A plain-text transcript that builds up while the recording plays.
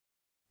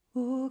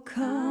O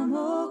come,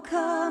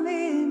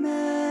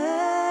 Emmanuel,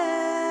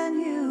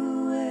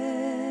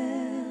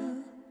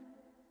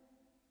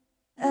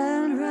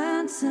 and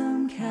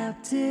ransom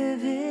captive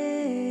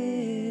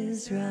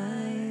Israel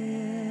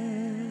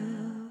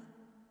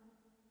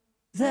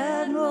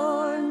that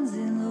mourns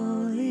in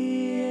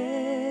lowly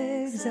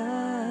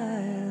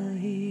exile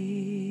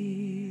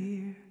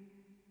here,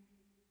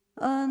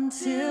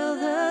 until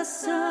the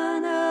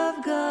Son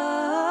of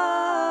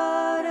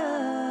God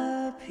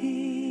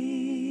appear.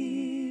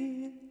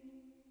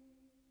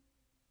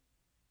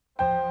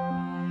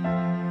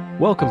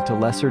 Welcome to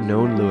Lesser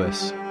Known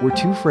Lewis, where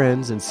two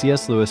friends and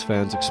C.S. Lewis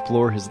fans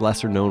explore his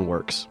lesser-known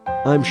works.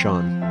 I'm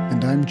Sean.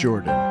 And I'm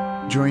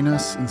Jordan. Join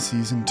us in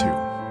Season 2,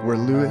 where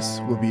Lewis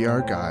will be our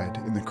guide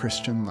in the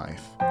Christian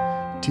life,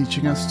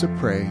 teaching us to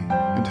pray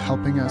and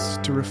helping us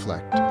to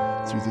reflect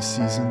through the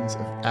seasons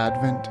of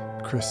Advent,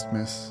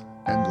 Christmas,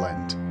 and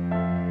Lent.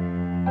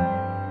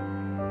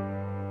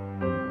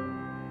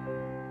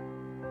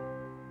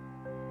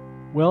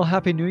 Well,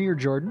 Happy New Year,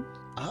 Jordan.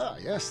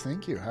 Yes,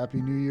 thank you. Happy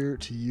New Year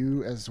to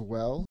you as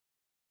well.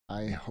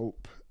 I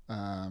hope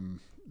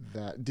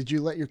that... Did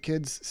you let your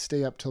kids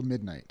stay up till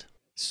midnight?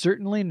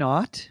 Certainly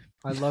not.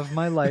 I love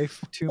my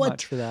life too What?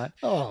 much for that.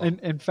 Oh, And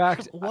in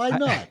fact, why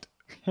not?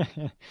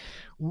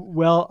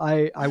 Well,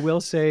 I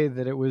will say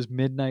that it was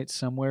midnight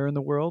somewhere in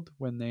the world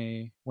when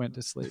they went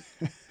to sleep.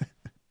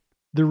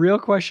 The real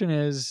question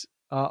is,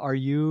 are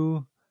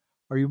you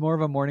more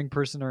of a morning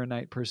person or a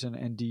night person?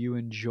 And do you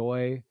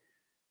enjoy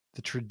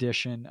the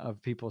tradition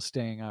of people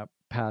staying up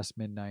past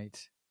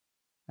midnight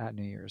at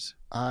New Year's?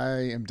 I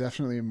am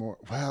definitely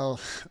I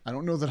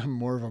don't know that I'm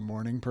more of a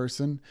morning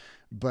person,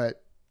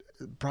 but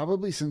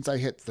probably since I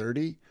hit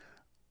 30,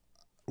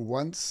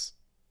 once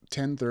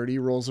 10:30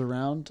 rolls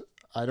around,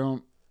 I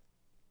don't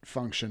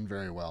function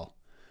very well.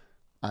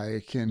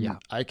 I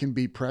can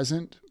be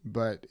present,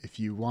 but if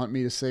you want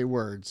me to say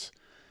words,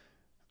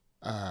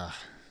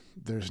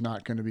 there's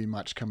not going to be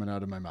much coming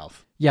out of my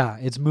mouth. Yeah,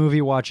 it's movie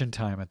watching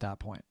time at that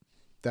point.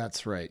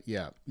 That's right.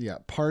 Yeah.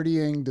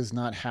 Partying does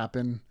not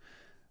happen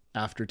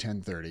after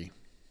 10:30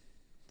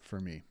 for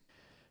me.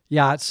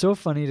 Yeah, it's so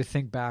funny to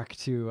think back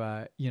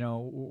to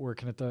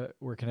working at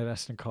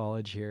Eston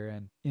College here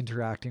and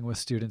interacting with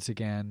students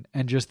again,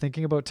 and just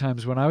thinking about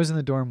times when I was in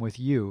the dorm with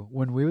you,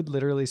 when we would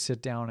literally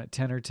sit down at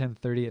 10 or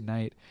 10:30 at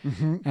night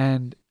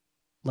and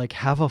like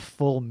have a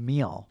full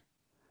meal,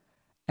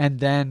 and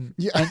then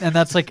and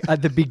that's like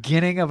at the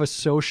beginning of a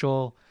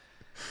social,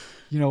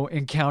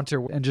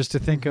 encounter, and just to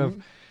think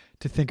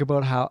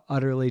about how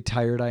utterly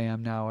tired I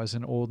am now as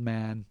an old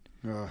man.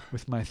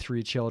 With my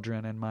 3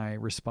 children and my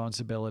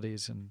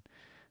responsibilities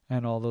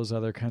and all those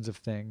other kinds of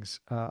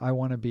things. I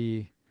want to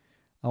be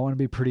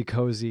pretty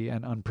cozy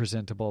and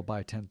unpresentable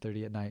by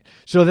 10:30 at night.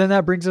 So then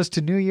that brings us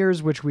to New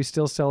Year's, which we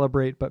still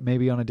celebrate, but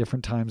maybe on a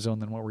different time zone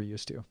than what we're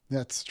used to.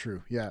 That's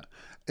true. Yeah.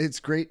 It's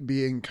great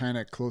being kind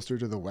of closer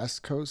to the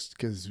West Coast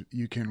because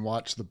you can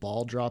watch the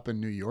ball drop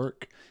in New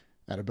York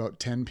at about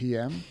 10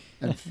 p.m.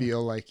 and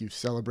feel like you've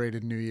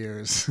celebrated New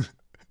Year's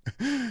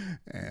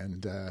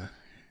and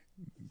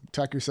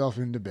tuck yourself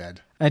into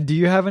bed. And do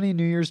you have any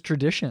New Year's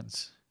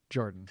traditions,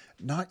 Jordan?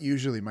 Not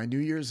usually. My New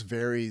Year's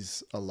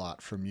varies a lot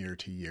from year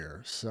to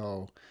year.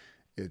 So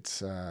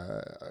it's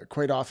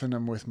quite often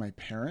I'm with my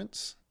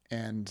parents.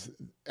 And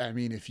I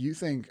mean, if you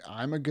think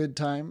I'm a good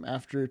time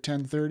after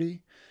 10:30,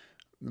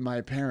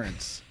 my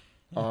parents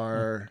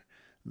are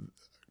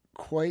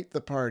quite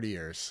the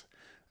partiers.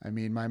 I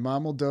mean, my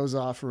mom will doze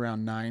off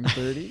around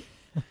 9:30.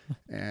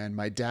 And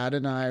my dad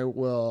and I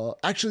will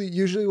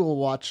usually we'll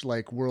watch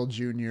like World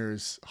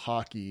Juniors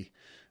hockey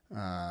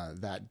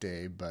that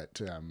day.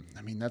 But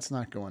I mean, that's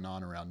not going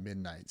on around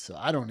midnight. So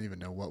I don't even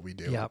know what we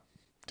do,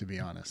 to be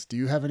honest. Do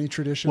you have any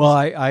traditions? Well,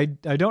 I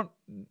don't,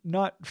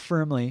 not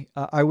firmly.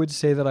 I would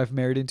say that I've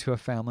married into a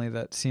family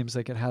that seems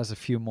like it has a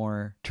few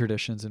more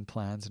traditions and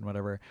plans and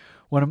whatever.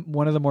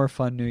 One of the more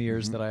fun New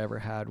Year's that I ever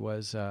had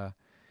was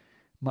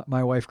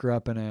my wife grew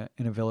up in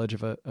a village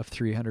of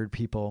 300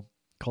 people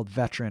called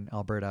Veteran,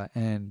 Alberta,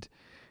 and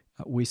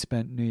we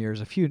spent New Year's,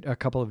 a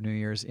couple of New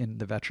Years in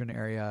the Veteran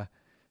area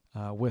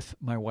with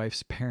my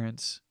wife's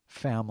parents'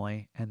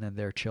 family and then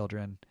their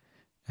children.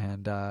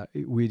 And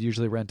we'd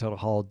usually rent out a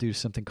hall, do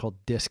something called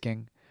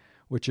disking,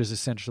 which is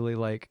essentially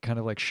kind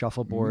of like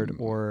shuffleboard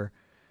or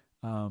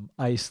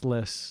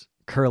iceless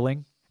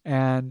curling.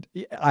 And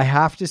I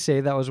have to say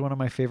that was one of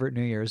my favorite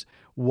New Year's.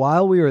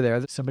 While we were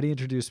there, somebody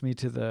introduced me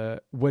to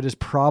what is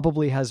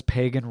probably has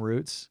pagan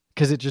roots,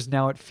 because it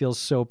feels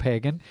so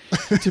pagan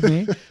to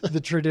me.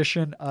 The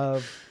tradition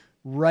of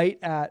right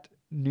at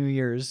New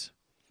Year's,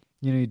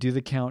 you do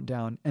the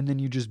countdown and then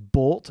you just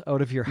bolt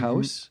out of your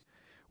house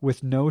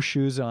with no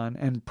shoes on,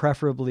 and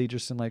preferably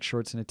just in like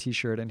shorts and a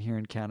t-shirt. And here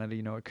in Canada,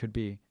 it could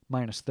be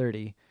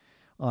 -30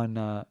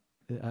 on,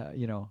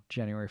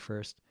 January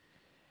 1st,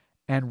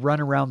 and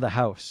run around the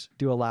house,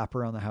 do a lap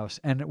around the house.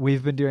 And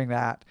we've been doing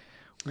that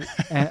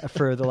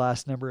for the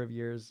last number of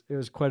years. It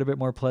was quite a bit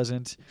more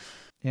pleasant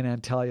in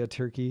Antalya,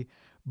 Turkey.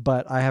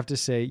 But I have to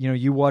say,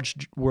 you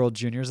watch World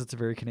Juniors. It's a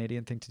very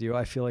Canadian thing to do.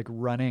 I feel like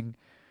running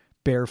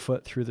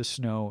barefoot through the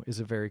snow is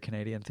a very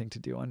Canadian thing to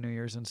do on New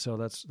Year's. And so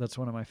that's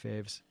one of my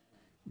faves.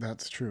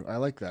 That's true. I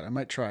like that. I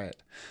might try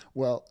it.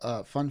 Well,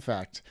 fun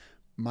fact,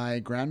 my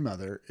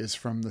grandmother is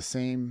from the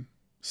same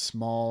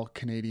small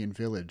Canadian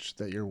village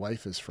that your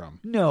wife is from.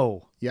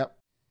 No. Yep.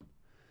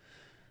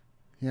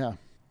 Yeah.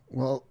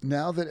 Well,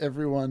 now that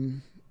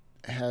everyone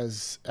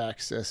has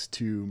access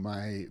to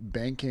my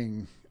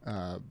banking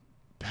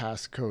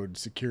passcode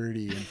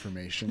security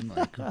information,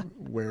 like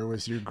where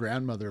was your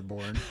grandmother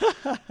born?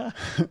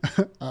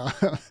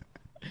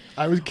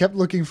 I kept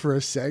looking for a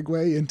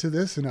segue into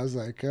this, and I was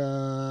like,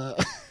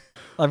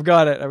 I've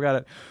got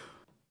it.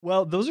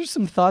 Well, those are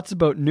some thoughts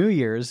about New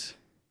Year's,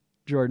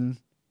 Jordan.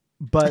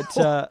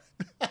 But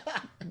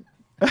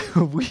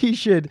we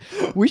should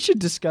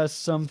discuss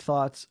some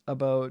thoughts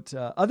about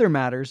other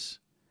matters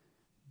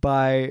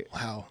by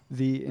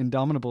the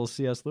indomitable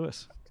C.S.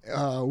 Lewis.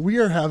 We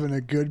are having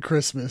a good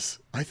Christmas.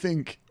 I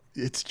think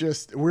it's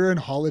just, we're in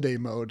holiday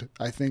mode,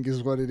 I think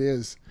is what it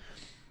is.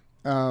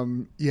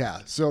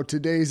 Yeah. So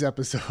today's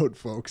episode,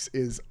 folks,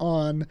 is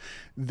on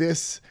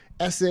this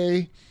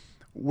essay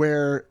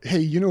where,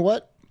 hey, you know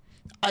what?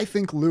 I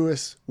think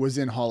Lewis was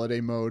in holiday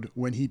mode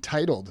when he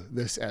titled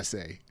this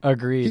essay.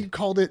 Agreed. He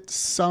called it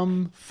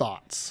Some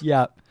Thoughts.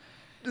 Yeah.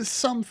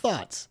 Some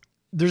Thoughts.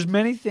 There's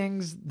many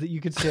things that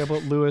you could say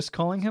about Lewis.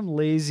 Calling him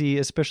lazy,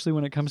 especially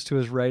when it comes to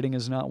his writing,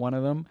 is not one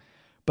of them.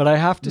 But I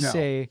have to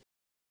say,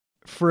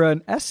 for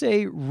an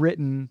essay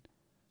written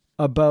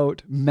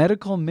about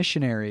medical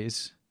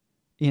missionaries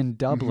in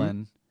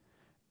Dublin,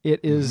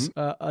 it is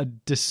a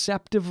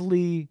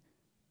deceptively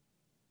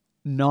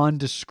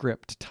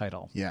nondescript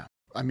title. Yeah.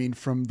 I mean,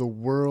 from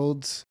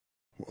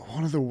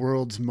one of the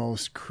world's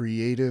most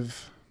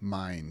creative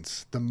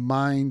minds, the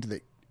mind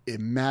that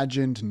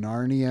imagined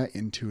Narnia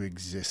into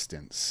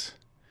existence,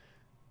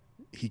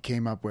 he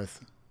came up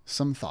with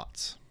Some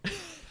Thoughts.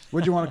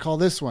 What do you want to call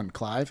this one,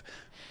 Clive?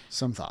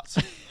 Some Thoughts.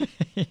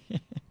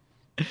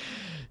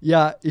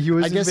 Yeah,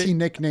 I guess he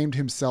nicknamed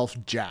himself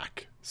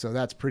Jack, so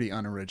that's pretty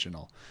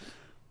unoriginal.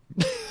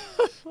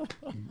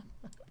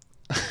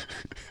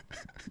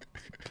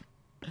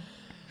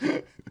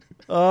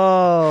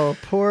 Oh,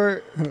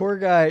 poor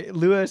guy.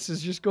 Lewis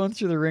is just going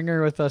through the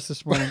ringer with us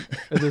this morning,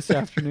 or this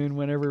afternoon,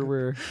 whenever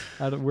we're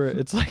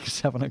it's like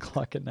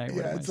 7:00 at night.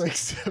 Yeah, it's like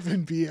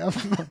 7 p.m.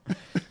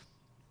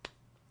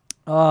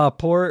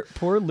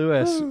 Poor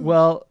Lewis.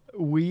 Well,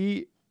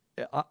 we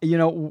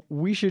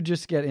should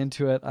just get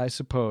into it, I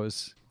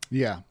suppose.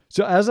 Yeah.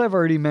 So as I've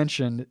already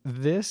mentioned,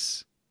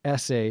 this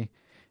essay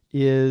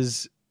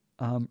is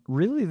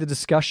really the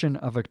discussion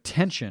of a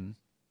tension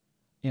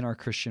in our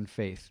Christian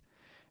faith.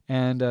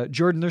 And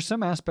Jordan, there's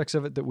some aspects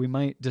of it that we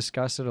might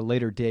discuss at a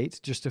later date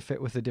just to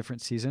fit with a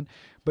different season.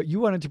 But you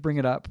wanted to bring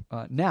it up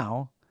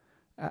now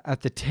at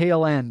the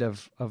tail end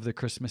of the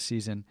Christmas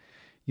season.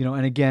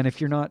 And again,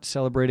 if you're not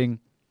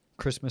celebrating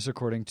Christmas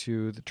according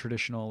to the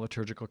traditional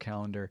liturgical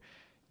calendar,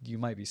 you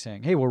might be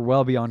saying, hey, we're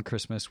well beyond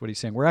Christmas. What are you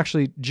saying? We're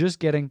actually just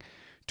getting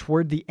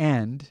toward the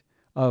end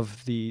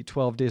of the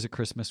 12 days of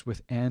Christmas,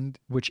 which end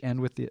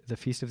with the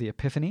Feast of the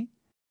Epiphany.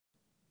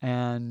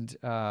 And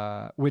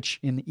which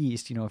in the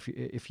East,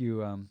 if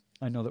you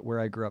I know that where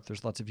I grew up,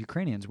 there's lots of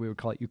Ukrainians. We would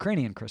call it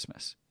Ukrainian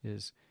Christmas,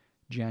 is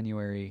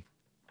January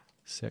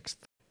 6th.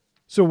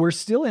 So we're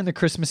still in the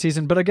Christmas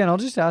season. But again, I'll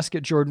just ask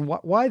it, Jordan,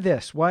 why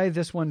this? Why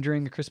this one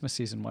during the Christmas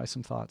season? Why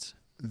some thoughts?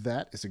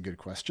 That is a good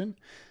question.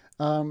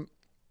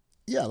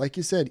 Yeah, like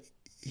you said,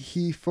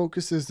 he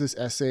focuses this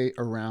essay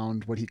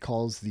around what he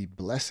calls the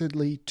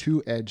blessedly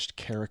two-edged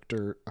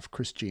character of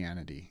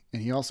Christianity.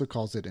 And he also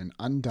calls it an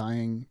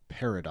undying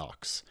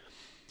paradox.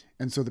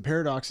 And so the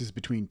paradox is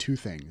between two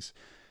things.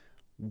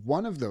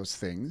 One of those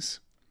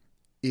things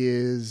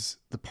is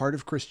the part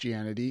of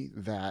Christianity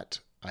that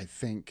I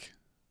think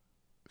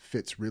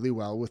fits really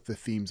well with the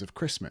themes of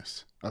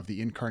Christmas, of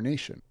the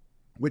incarnation,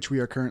 which we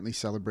are currently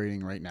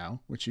celebrating right now,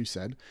 which you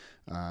said,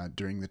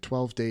 during the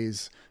 12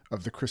 days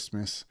of the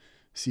Christmas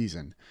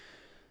season.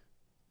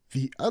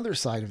 The other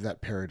side of that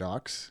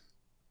paradox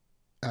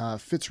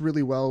fits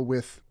really well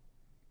with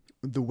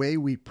the way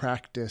we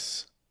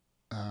practice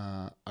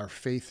our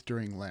faith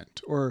during Lent,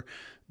 or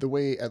the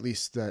way at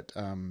least that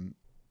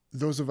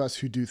those of us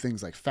who do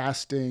things like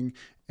fasting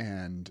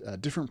and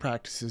different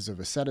practices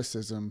of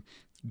asceticism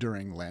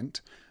during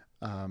Lent,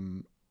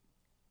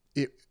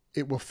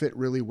 it will fit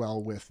really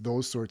well with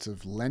those sorts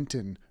of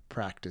Lenten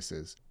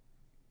practices.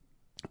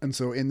 And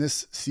so in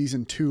this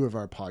season 2 of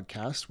our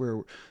podcast,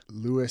 where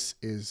Lewis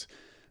is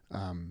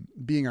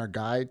being our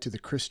guide to the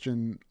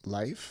Christian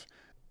life,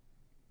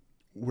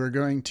 we're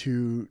going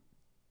to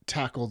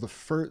tackle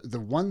the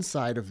one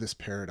side of this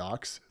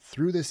paradox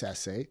through this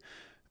essay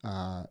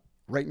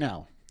right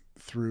now,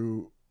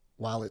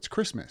 while it's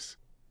Christmas.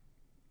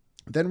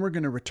 Then we're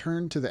going to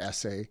return to the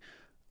essay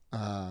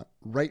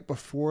right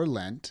before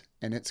Lent,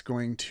 and it's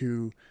going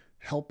to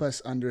help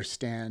us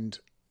understand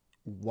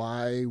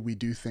why we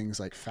do things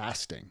like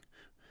fasting,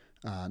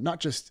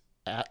 not just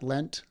at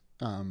Lent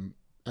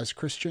as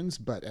Christians,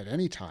 but at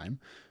any time.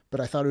 But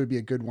I thought it would be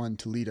a good one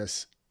to lead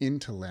us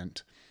into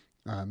Lent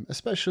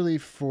especially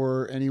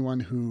for anyone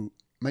who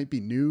might be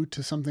new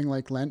to something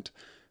like Lent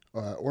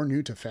or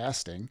new to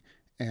fasting,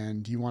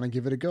 and you want to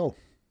give it a go,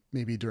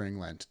 maybe during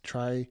Lent.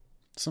 Try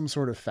some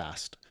sort of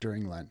fast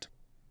during Lent.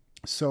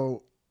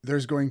 So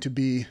there's going to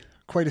be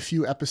quite a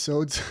few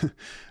episodes,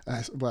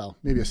 well,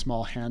 maybe a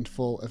small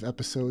handful of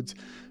episodes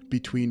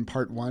between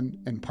part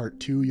 1 and part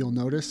 2, you'll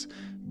notice.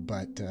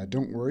 But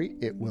don't worry,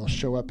 it will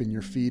show up in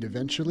your feed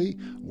eventually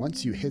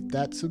once you hit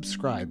that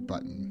subscribe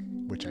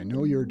button, which I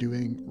know you're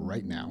doing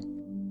right now.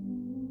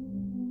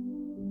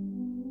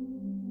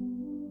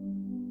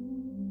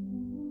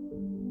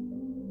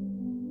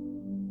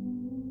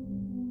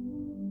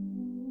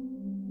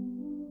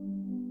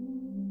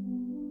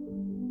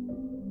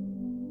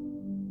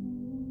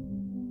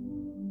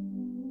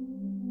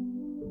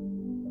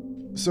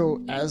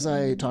 So, as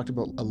I talked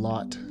about a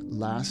lot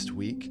last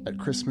week, at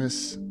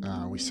Christmas,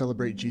 we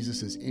celebrate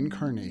Jesus'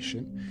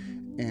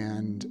 incarnation.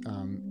 And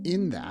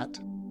in that,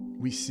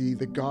 we see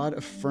that God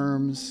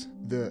affirms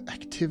the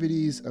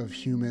activities of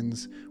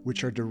humans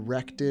which are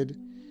directed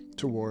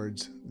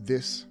towards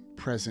this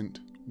present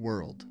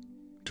world,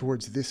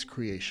 towards this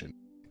creation.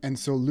 And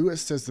so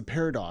Lewis says the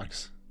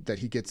paradox that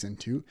he gets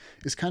into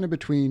is kind of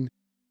between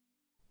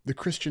the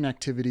Christian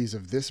activities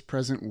of this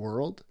present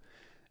world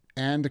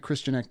and the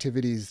Christian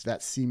activities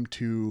that seem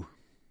to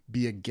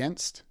be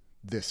against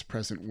this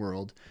present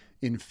world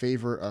in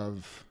favor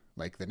of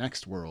like the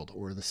next world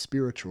or the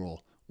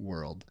spiritual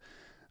world.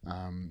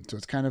 So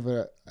it's kind of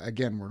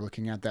again, we're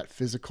looking at that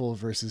physical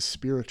versus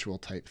spiritual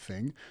type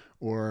thing,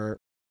 or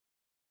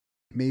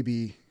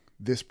maybe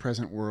this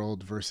present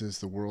world versus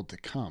the world to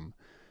come.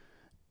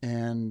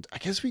 And I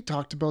guess we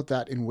talked about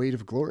that in Weight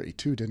of Glory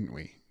too, didn't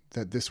we?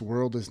 That this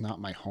world is not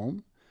my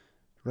home,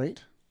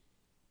 right?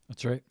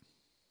 That's right.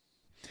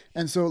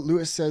 And so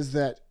Lewis says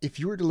that if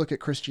you were to look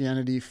at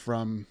Christianity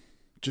from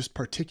just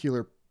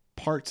particular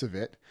parts of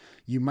it,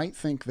 you might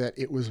think that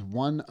it was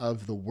one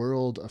of the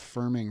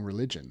world-affirming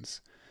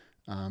religions,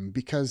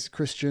 because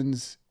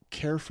Christians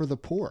care for the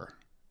poor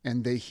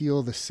and they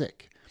heal the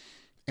sick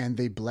and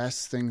they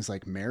bless things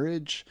like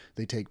marriage.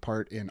 They take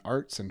part in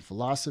arts and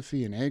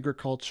philosophy and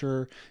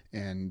agriculture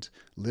and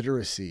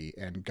literacy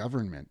and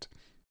government.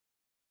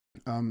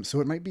 So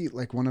it might be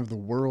like one of the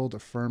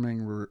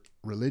world-affirming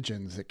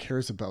religions that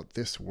cares about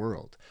this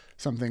world,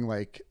 something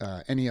like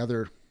any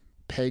other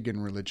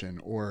pagan religion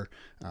or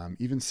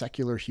even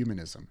secular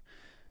humanism.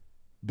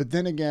 But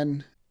then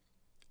again,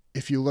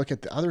 if you look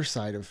at the other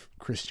side of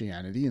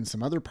Christianity and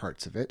some other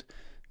parts of it,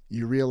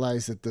 you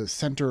realize that the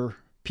center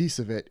piece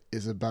of it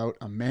is about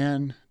a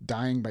man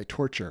dying by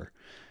torture,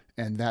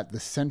 and that the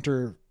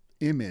center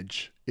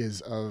image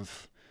is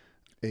of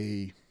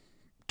a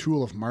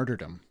tool of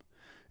martyrdom.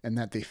 And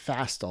that they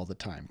fast all the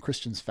time.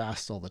 Christians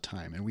fast all the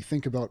time. And we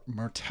think about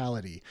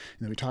mortality.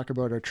 And then we talk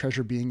about our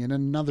treasure being in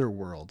another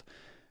world.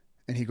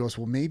 And he goes,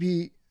 well,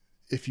 maybe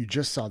if you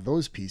just saw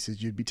those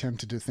pieces, you'd be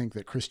tempted to think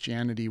that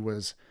Christianity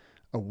was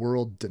a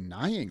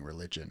world-denying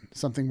religion,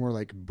 something more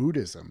like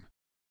Buddhism.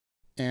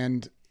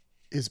 And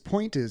his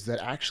point is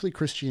that actually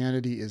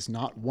Christianity is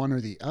not one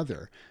or the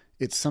other.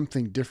 It's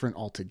something different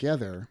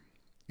altogether.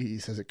 He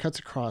says it cuts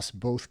across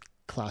both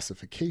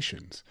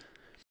classifications.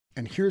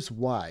 And here's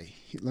why.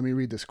 Let me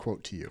read this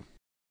quote to you.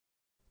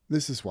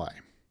 This is why.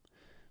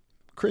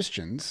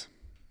 Christians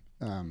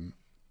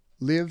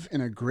live in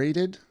a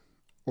graded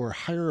or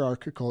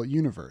hierarchical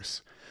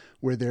universe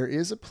where there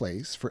is a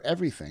place for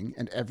everything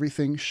and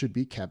everything should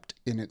be kept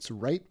in its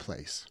right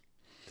place.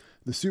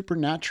 The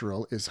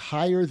supernatural is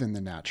higher than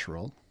the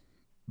natural,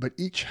 but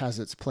each has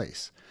its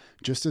place,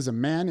 just as a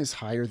man is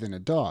higher than a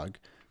dog,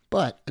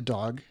 but a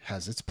dog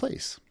has its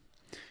place.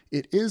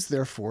 It is,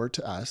 therefore,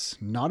 to us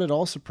not at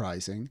all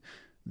surprising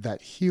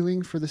that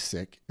healing for the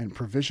sick and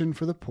provision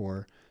for the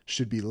poor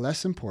should be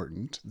less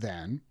important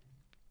than,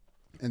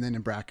 and then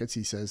in brackets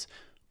he says,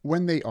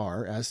 when they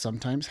are, as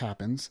sometimes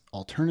happens,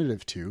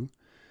 alternative to,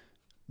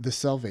 the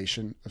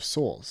salvation of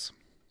souls.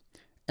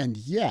 And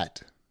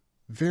yet,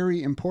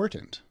 very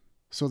important.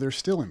 So they're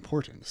still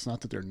important. It's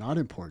not that they're not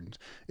important.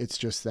 It's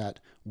just that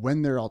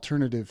when they're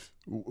alternative,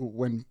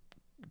 when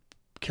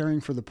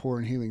caring for the poor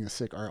and healing the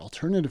sick are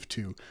alternative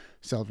to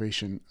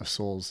salvation of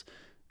souls,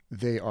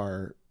 they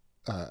are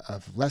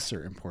of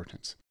lesser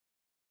importance.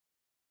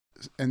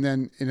 And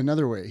then in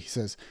another way, he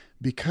says,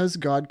 because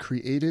God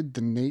created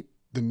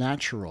the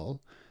natural,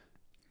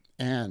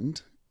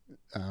 and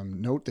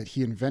note that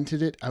he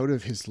invented it out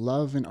of his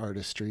love and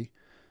artistry,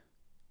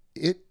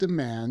 it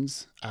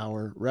demands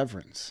our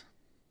reverence.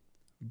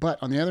 But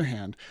on the other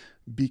hand,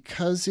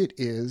 because it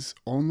is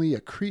only a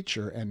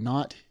creature and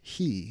not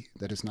he,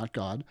 that is not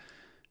God,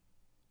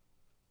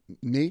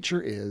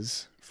 nature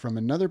is, from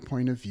another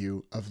point of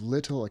view, of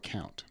little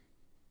account.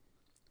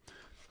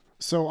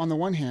 So on the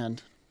one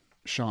hand,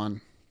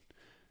 Sean,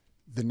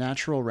 the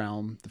natural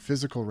realm, the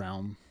physical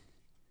realm,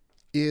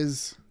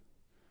 is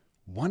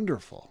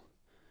wonderful.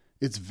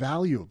 It's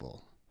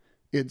valuable.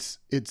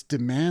 It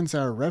demands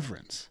our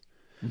reverence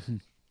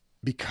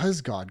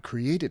because God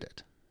created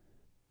it.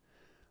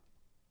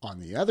 On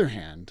the other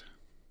hand,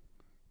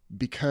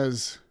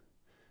 because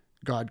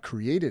God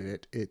created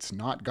it, it's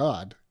not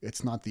God.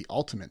 It's not the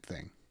ultimate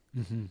thing.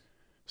 Mm-hmm.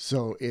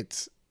 So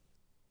it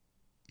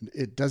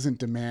doesn't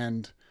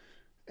demand,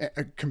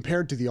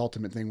 compared to the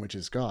ultimate thing, which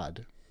is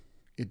God,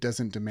 it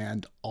doesn't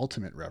demand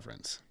ultimate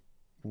reverence.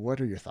 What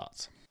are your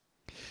thoughts?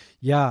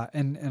 Yeah,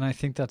 and I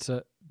think that's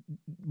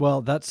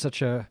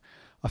such a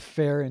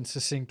fair and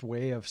succinct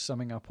way of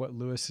summing up what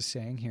Lewis is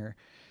saying here.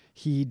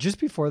 He, just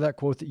before that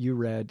quote that you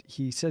read,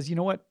 he says, you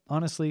know what,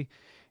 honestly,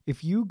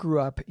 if you grew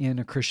up in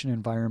a Christian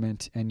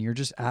environment and you're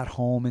just at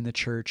home in the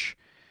church,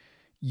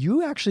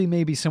 you actually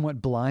may be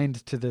somewhat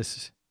blind to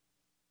this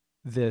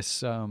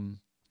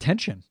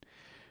tension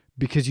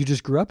because you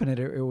just grew up in it.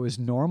 It was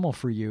normal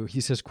for you.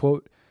 He says,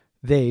 quote,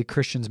 they,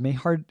 Christians, may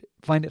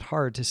find it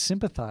hard to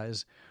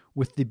sympathize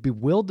with the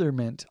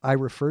bewilderment I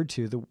referred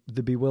to,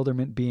 the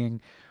bewilderment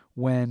being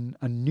when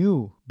a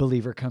new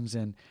believer comes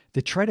in.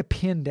 They try to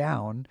pin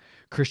down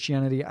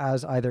Christianity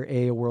as either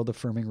A, a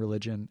world-affirming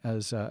religion,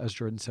 as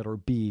Jordan said, or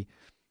B,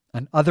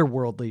 an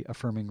otherworldly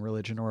affirming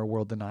religion or a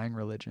world-denying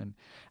religion.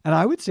 And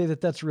I would say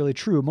that that's really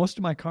true. Most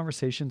of my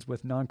conversations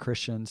with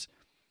non-Christians,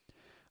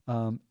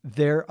 the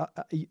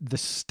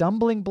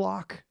stumbling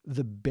block,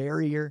 the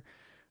barrier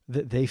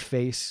that they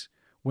face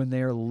when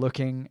they're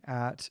looking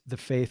at the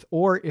faith,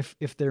 or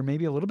if they're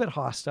maybe a little bit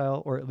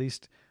hostile or at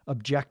least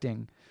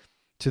objecting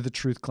to the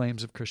truth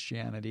claims of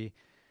Christianity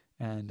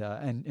and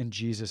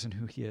Jesus and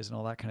who he is and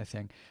all that kind of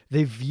thing,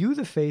 they view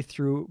the faith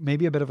through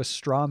maybe a bit of a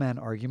straw man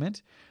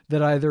argument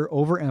that either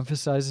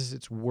overemphasizes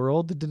its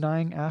world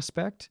denying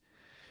aspect,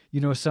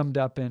 summed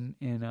up in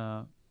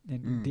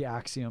the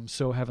axiom,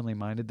 so heavenly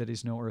minded that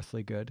he's no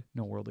earthly good,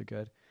 no worldly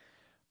good,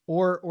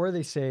 or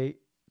they say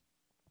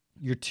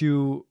you're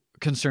too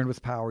concerned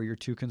with power, you're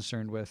too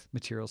concerned with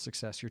material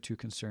success, you're too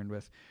concerned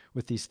with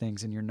these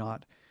things, and you're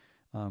not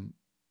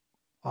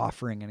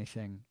offering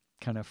anything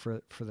kind of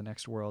for the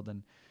next world.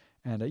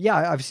 And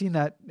yeah, I've seen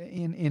that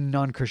in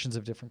non-Christians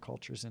of different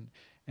cultures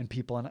and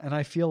people. And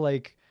I feel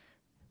like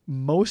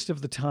most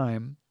of the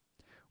time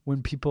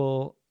when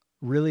people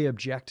really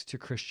object to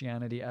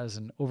Christianity as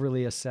an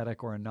overly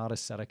ascetic or a not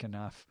ascetic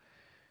enough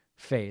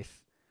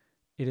faith,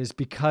 it is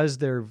because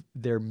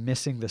they're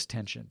missing this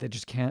tension. They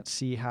just can't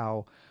see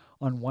how,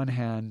 on one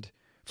hand,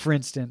 for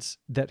instance,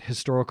 that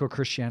historical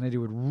Christianity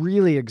would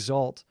really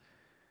exalt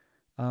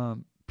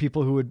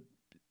people who would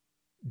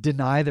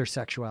deny their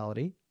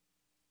sexuality,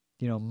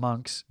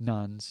 monks,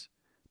 nuns,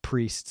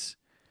 priests,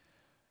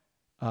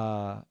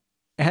 and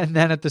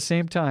then at the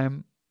same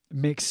time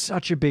make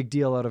such a big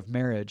deal out of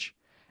marriage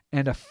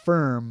and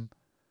affirm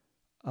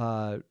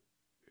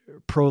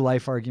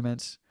pro-life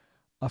arguments,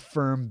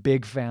 affirm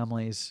big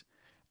families,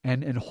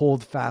 and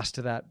hold fast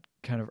to that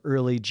kind of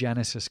early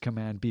Genesis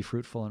command, be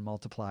fruitful and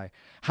multiply.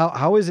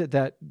 How is it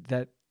that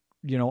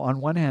on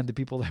one hand, the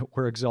people that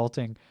we're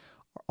exalting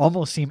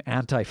almost seem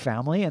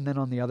anti-family, and then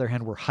on the other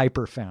hand, we're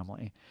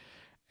hyper-family.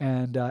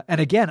 And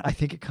again, I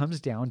think it comes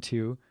down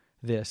to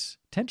this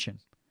tension.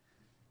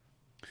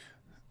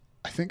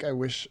 I think I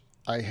wish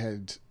I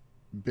had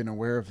been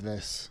aware of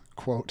this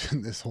quote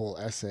in this whole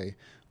essay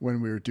when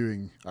we were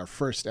doing our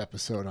first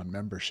episode on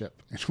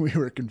membership, and we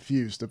were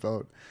confused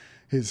about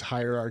his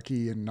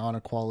hierarchy and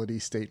non-equality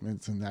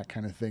statements and that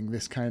kind of thing.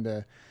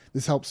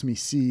 This helps me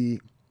see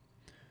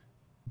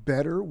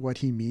better what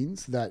he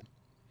means, that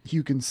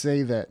you can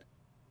say that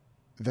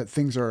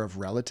things are of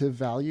relative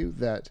value,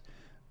 that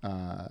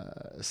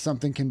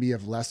something can be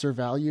of lesser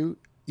value,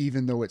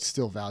 even though it's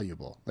still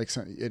valuable. Like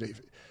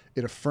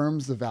it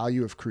affirms the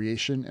value of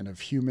creation and of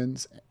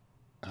humans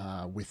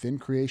within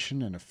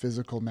creation and a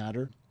physical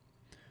matter,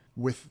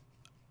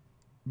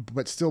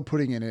 but still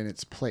putting it in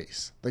its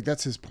place. Like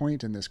that's his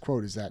point in this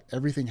quote, is that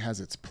everything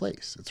has its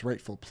place, its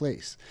rightful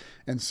place.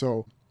 And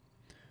so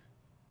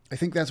I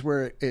think that's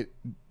where it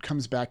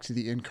comes back to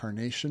the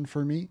incarnation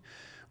for me,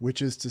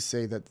 which is to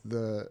say that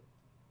the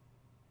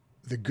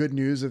good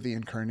news of the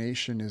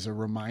incarnation is a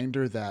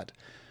reminder that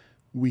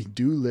we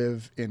do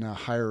live in a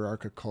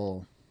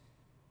hierarchical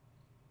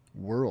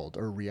world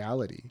or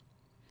reality.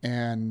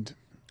 And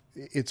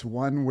it's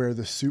one where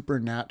the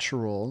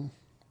supernatural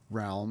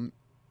realm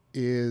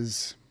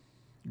is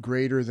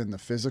greater than the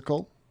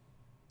physical.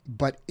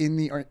 But in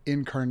the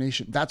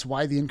incarnation, that's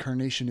why the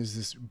incarnation is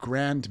this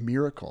grand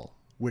miracle,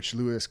 which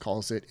Lewis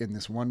calls it in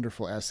this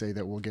wonderful essay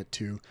that we'll get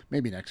to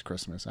maybe next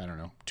Christmas. I don't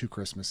know, 2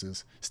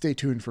 Christmases. Stay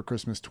tuned for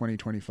Christmas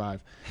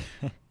 2025.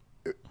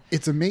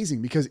 It's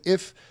amazing because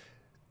if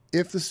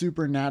the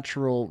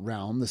supernatural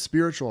realm, the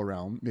spiritual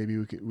realm, maybe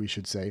we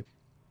should say,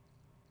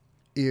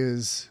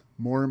 is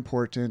more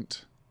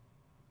important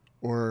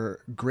or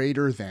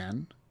greater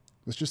than,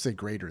 let's just say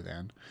greater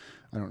than.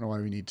 I don't know why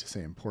we need to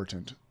say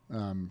important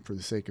for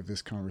the sake of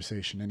this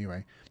conversation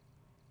anyway.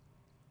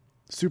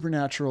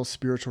 Supernatural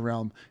spiritual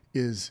realm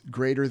is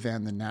greater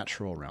than the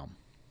natural realm.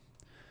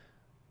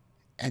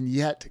 And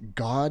yet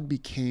God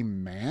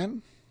became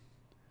man.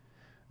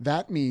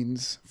 That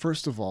means,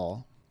 first of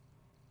all,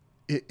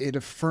 it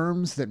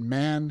affirms that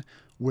man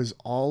was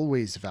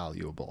always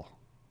valuable.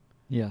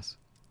 Yes.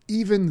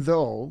 Even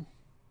though,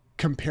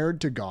 compared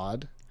to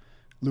God,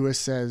 Lewis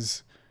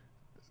says,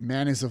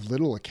 man is of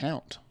little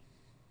account.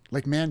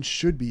 Like man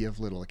should be of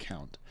little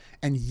account.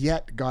 And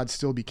yet God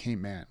still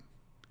became man.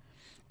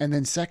 And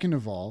then second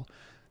of all,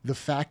 the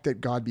fact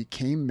that God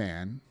became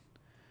man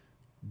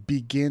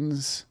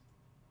begins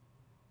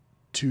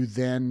to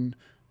then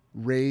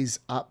raise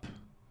up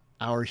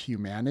our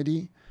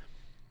humanity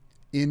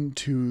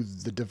into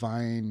the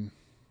divine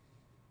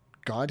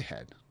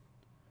Godhead.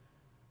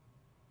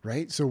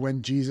 Right? So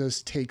when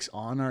Jesus takes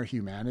on our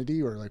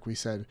humanity, or like we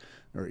said,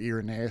 or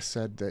Irenaeus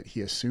said that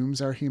he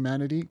assumes our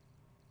humanity,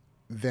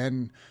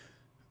 then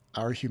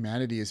our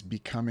humanity is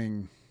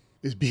being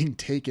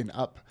taken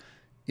up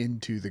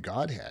into the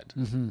Godhead.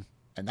 Mm-hmm.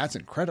 And that's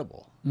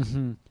incredible.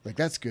 Mm-hmm. Like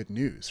that's good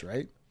news,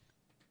 right?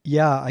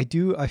 Yeah, I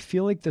do. I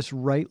feel like this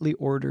rightly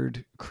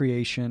ordered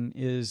creation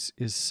is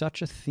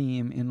such a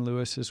theme in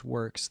Lewis's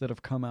works that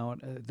have come out.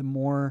 The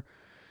more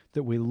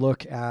that we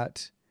look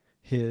at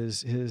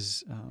his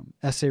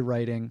essay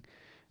writing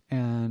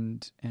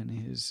and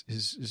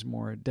his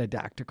more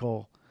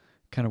didactical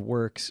kind of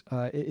works,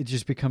 it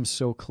just becomes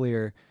so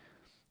clear.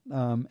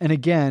 And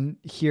again,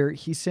 here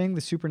he's saying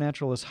the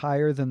supernatural is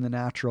higher than the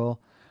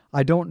natural.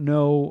 I don't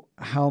know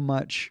how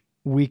much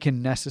we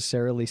can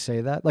necessarily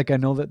say that. Like I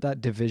know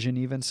that division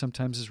even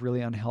sometimes is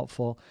really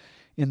unhelpful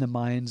in the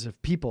minds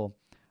of people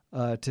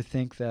to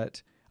think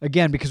that,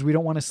 again, because we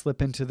don't want to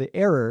slip into the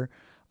error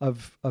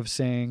of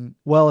saying,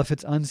 well, if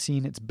it's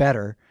unseen, it's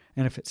better.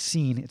 And if it's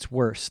seen, it's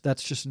worse.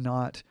 That's just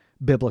not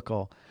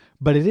biblical.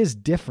 But it is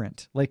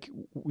different. Like,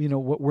 you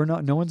know,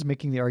 no one's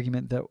making the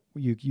argument that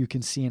you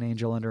can see an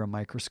angel under a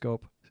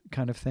microscope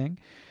kind of thing.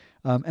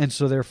 And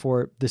so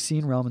therefore the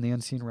seen realm and the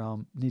unseen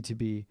realm need to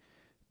be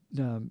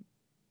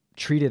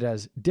treated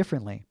as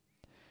different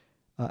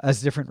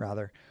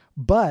rather.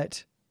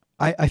 But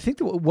I think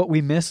that what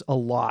we miss a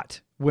lot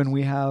when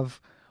we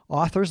have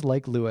authors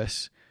like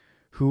Lewis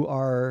who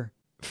are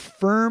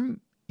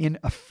firm in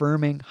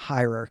affirming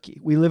hierarchy.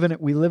 We live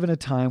in a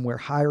time where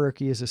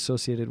hierarchy is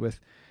associated with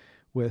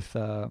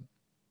the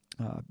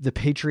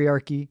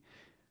patriarchy,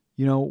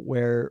 you know,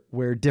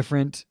 where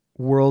different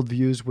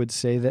worldviews would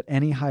say that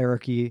any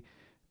hierarchy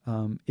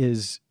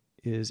is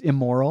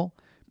immoral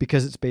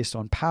because it's based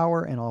on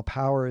power, and all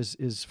power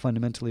is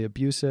fundamentally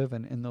abusive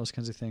and those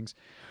kinds of things.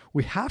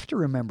 We have to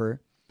remember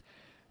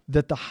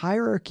that the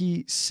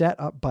hierarchy set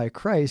up by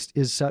Christ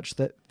is such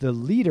that the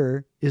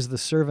leader is the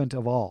servant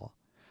of all,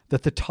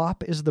 that the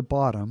top is the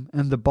bottom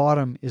and the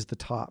bottom is the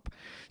top.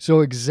 So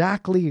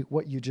exactly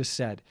what you just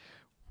said.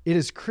 It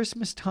is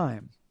Christmas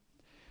time.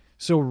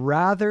 So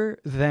rather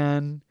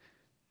than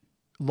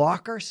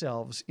lock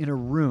ourselves in a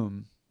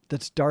room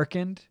that's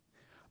darkened,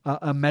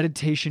 a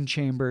meditation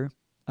chamber,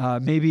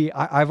 maybe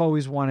I've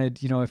always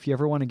wanted, you know, if you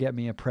ever want to get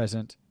me a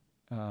present,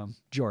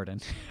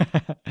 Jordan,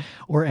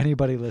 or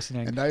anybody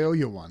listening. And I owe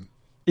you one.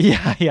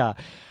 Yeah.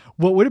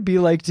 What would it be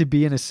like to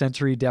be in a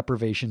sensory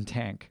deprivation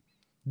tank?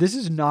 This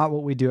is not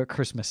what we do at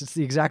Christmas. It's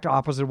the exact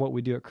opposite of what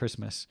we do at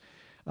Christmas.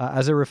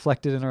 As I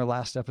reflected in our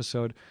last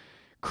episode,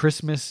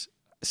 Christmas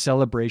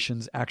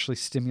celebrations actually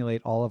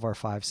stimulate all of our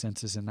five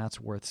senses, and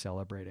that's worth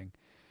celebrating.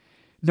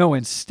 No,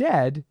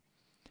 instead,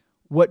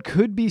 what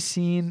could be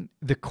seen,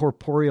 the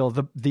corporeal,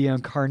 the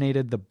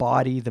incarnated, the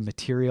body, the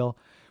material,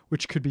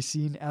 which could be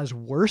seen as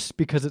worse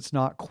because it's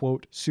not,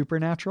 quote,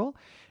 supernatural,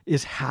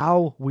 is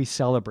how we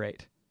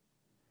celebrate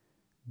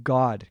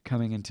God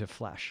coming into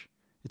flesh.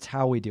 It's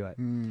how we do it.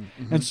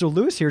 Mm-hmm. And so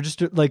Lewis here,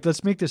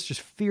 let's make this just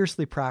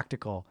fiercely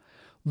practical.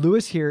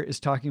 Lewis here is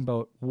talking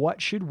about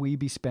what should we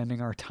be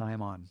spending our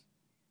time on?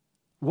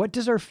 What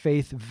does our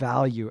faith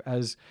value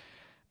as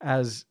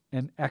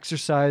an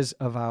exercise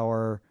of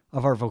our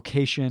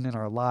vocation in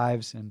our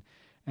lives,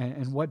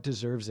 and what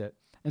deserves it?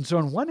 And so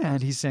on one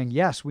hand, he's saying,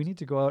 yes, we need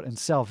to go out and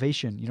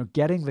salvation, you know,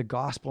 getting the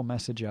gospel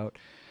message out,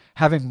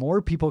 having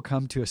more people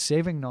come to a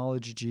saving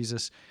knowledge of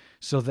Jesus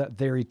so that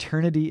their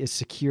eternity is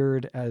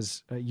secured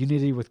as a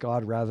unity with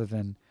God rather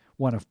than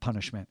one of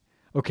punishment.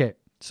 Okay,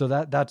 so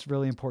that's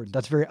really important.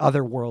 That's very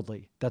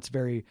otherworldly. That's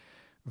very,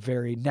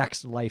 very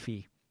next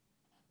lifey.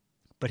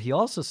 But he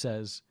also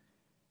says,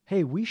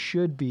 hey, we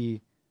should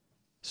be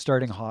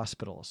starting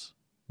hospitals.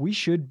 We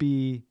should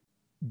be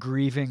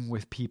grieving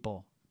with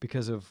people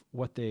because of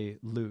what they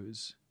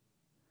lose.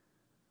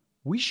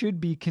 We should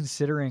be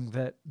considering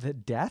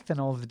that death and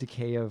all of the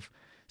decay of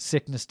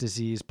sickness,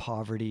 disease,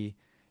 poverty,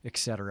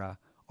 etc.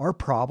 are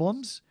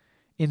problems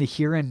in the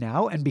here and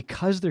now, and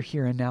because they're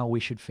here and now, we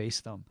should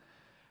face them.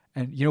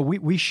 And you know,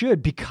 we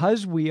should,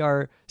 because we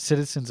are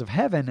citizens of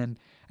heaven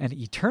and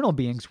eternal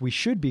beings, we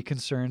should be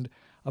concerned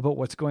about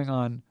what's going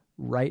on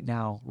right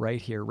now,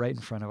 right here, right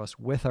in front of us,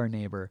 with our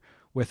neighbor,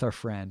 with our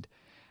friend,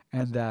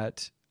 and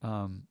that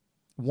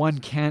one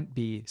can't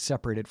be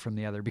separated from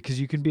the other, because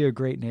you can be a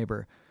great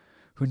neighbor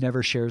who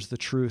never shares the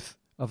truth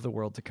of the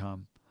world to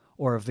come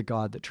or of the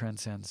God that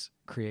transcends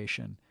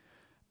creation.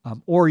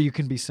 Or you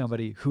can be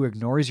somebody who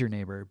ignores your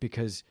neighbor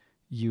because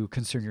you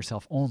concern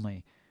yourself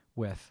only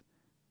with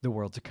the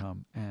world to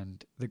come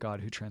and the God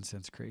who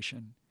transcends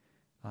creation.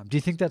 Do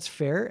you think that's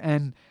fair?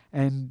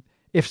 And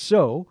if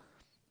so,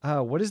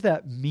 what does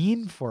that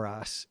mean for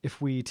us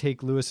if we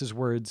take Lewis's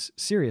words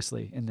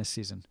seriously in this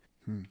season?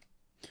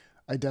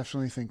 I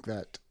definitely think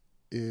that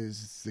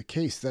is the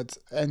case.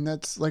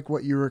 That's like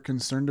what you were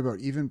concerned about.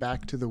 Even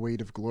back to the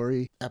Weight of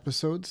Glory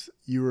episodes,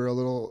 you were a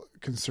little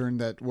concerned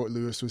that what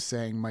Lewis was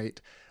saying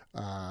might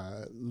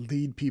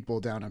lead people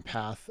down a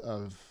path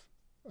of,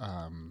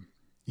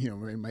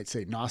 we might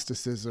say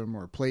Gnosticism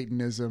or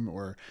Platonism,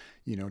 or,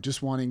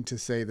 just wanting to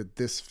say that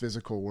this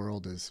physical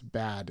world is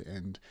bad.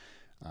 And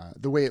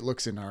the way it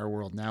looks in our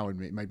world now,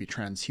 it might be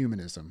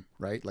transhumanism,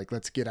 right? Like,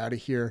 let's get out of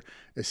here,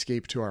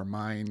 escape to our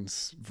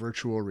minds,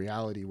 virtual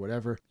reality,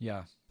 whatever.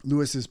 Yeah.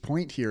 Lewis's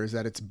point here is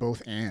that it's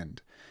both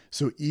and.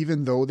 So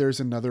even though there's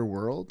another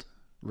world,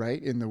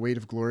 right? In the Weight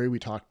of Glory, we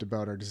talked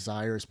about our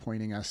desires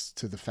pointing us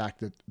to the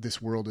fact that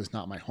this world is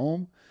not my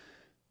home.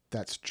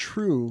 That's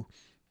true.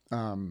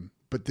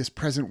 But this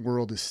present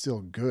world is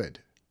still good.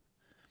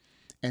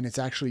 And it's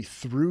actually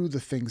through the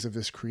things of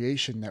this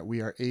creation that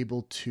we are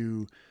able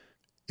to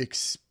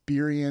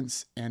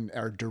experience and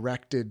are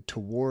directed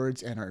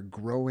towards and are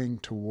growing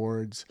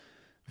towards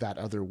that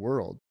other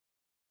world.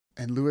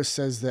 And Lewis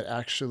says that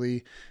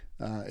actually,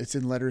 it's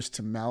in letters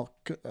to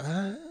Malcolm,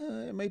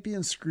 it might be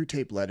in Screw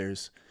Tape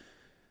Letters,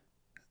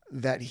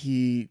 that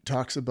he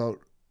talks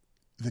about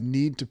the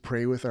need to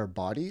pray with our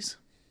bodies,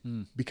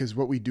 because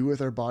what we do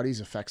with our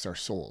bodies affects our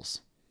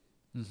souls.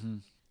 Mm-hmm.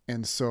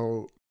 And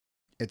so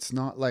it's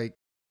not like,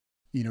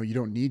 you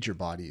don't need your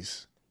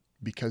bodies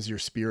because your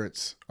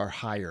spirits are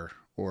higher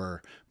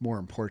or more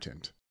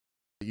important.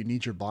 You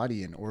need your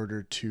body in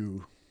order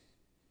to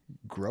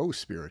grow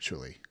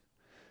spiritually.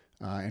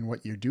 And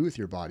what you do with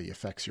your body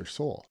affects your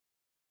soul.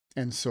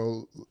 And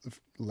so,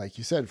 like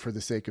you said, for the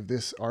sake of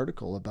this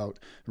article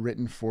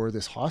written for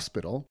this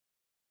hospital,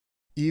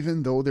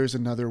 even though there's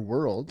another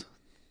world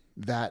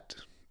that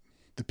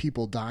the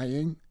people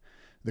dying,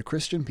 the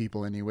Christian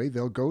people anyway,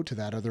 they'll go to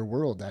that other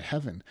world, that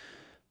heaven.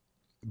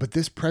 But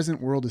this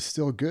present world is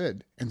still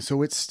good. And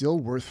so it's still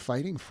worth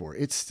fighting for.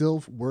 It's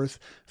still worth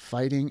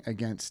fighting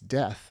against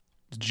death.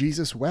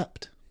 Jesus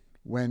wept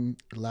when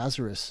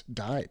Lazarus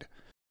died.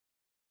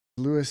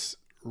 Lewis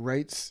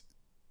writes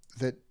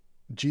that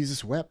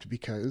Jesus wept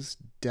because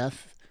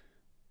death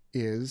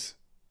is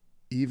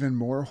even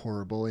more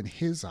horrible in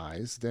his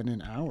eyes than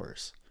in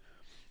ours.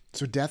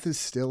 So death is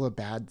still a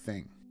bad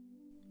thing.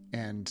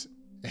 And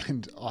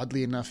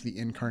oddly enough, the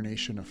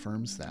incarnation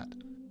affirms that.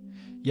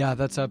 Yeah,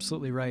 that's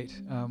absolutely right.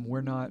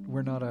 We're not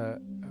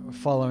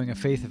following a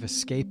faith of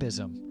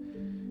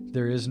escapism.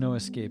 There is no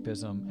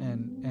escapism.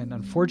 And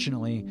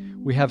unfortunately,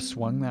 we have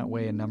swung that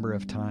way a number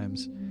of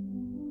times.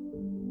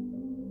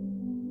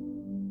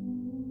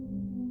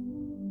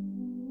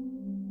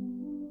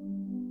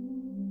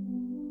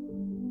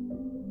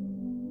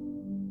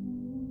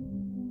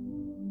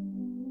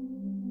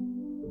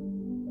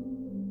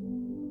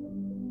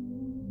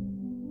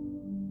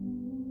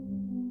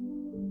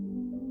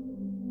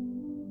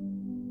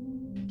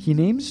 He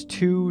names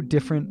two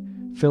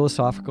different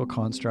philosophical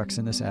constructs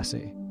in this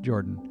essay,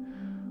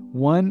 Jordan.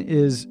 One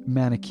is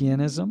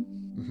Manichaeanism.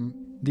 Mm-hmm.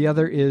 The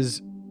other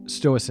is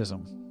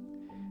Stoicism.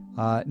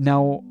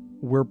 Now,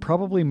 we're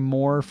probably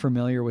more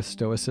familiar with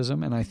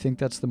Stoicism, and I think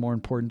that's the more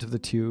important of the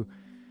two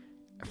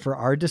for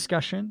our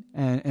discussion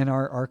and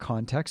our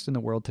context in the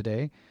world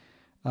today.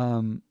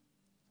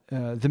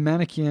 The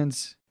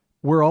Manichaeans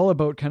were all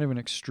about kind of an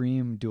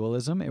extreme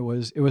dualism. It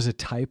was a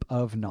type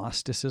of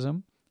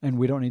Gnosticism. And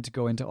we don't need to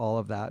go into all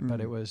of that, but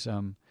it was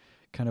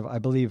kind of, I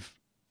believe,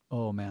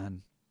 3rd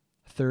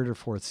or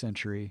 4th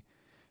century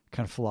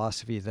kind of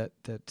philosophy that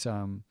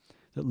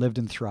lived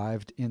and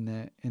thrived in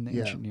the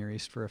ancient Near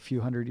East for a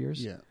few hundred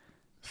years. Yeah,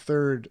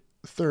 third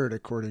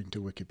according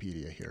to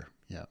Wikipedia here.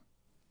 Yeah.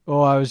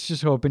 Oh, I was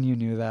just hoping you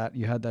knew that.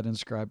 You had that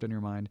inscribed in your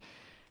mind.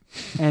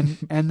 And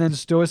then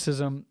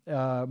Stoicism,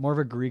 more of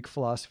a Greek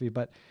philosophy,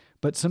 but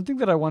something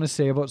that I want to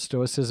say about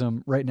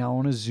Stoicism right now, I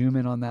want to zoom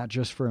in on that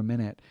just for a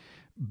minute.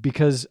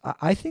 Because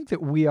I think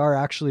that we are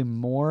actually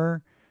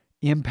more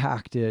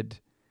impacted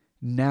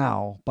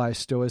now by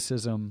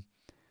Stoicism,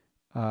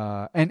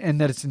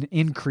 and that it's an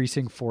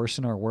increasing force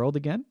in our world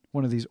again.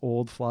 One of these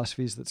old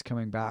philosophies that's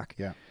coming back.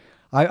 Yeah,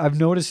 I've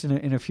noticed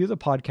in a few of the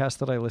podcasts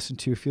that I listen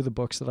to, a few of the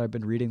books that I've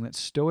been reading, that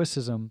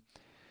Stoicism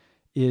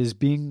is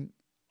being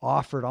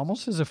offered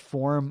almost as a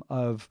form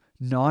of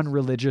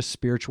non-religious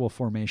spiritual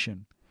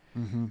formation.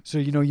 Mm-hmm. So,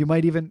 you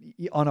might even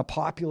on a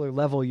popular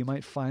level, you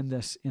might find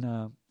this in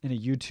a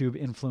YouTube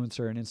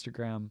influencer, an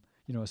Instagram,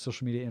 a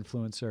social media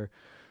influencer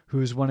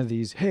who's one of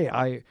these, hey,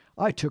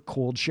 I took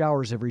cold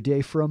showers every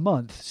day for a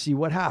month. See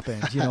what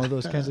happens,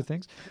 those kinds of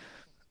things.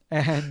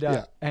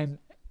 And,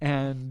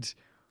 and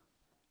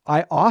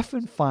I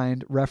often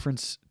find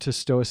reference to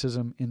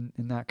Stoicism in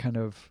that kind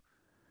of,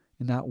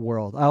 in that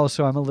world.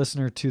 I'm a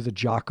listener to the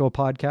Jocko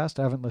podcast.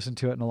 I haven't listened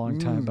to it in a long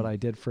time, but I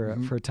did for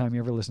a time. You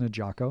ever listen to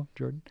Jocko,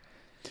 Jordan?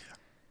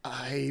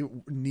 I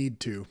need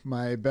to.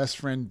 My best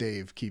friend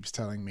Dave keeps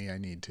telling me I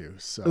need to.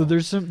 So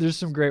there's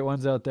some great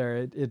ones out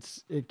there.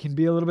 It can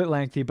be a little bit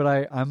lengthy,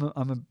 but I'm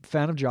a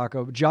fan of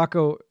Jocko.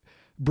 Jocko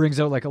brings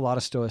out like a lot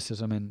of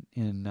stoicism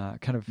in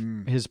kind of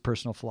his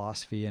personal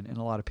philosophy and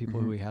a lot of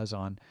people who he has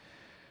on.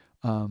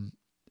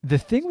 The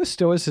thing with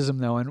stoicism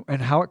though,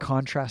 and how it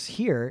contrasts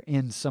here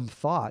in some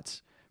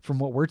thoughts from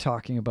what we're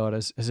talking about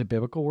as a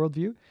biblical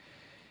worldview,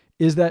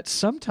 is that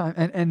sometimes,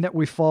 and that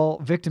we fall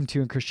victim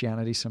to in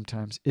Christianity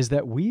sometimes, is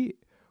that we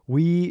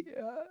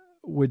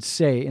would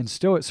say, and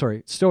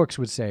Stoics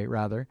would say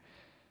rather,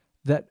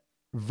 that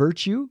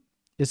virtue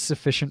is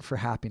sufficient for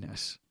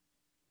happiness.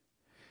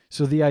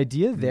 So the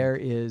idea there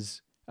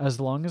is, as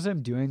long as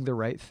I'm doing the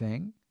right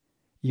thing,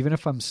 even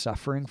if I'm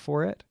suffering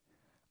for it,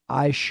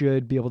 I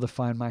should be able to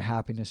find my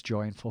happiness,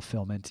 joy, and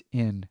fulfillment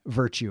in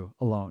virtue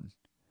alone.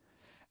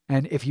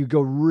 And if you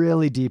go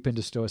really deep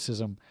into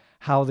Stoicism,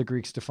 how the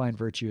Greeks define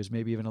virtue is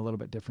maybe even a little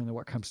bit different than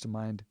what comes to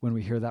mind when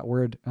we hear that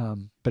word.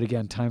 But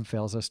again, time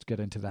fails us to get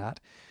into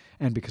that.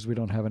 And because we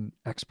don't have an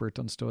expert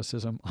on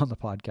Stoicism on the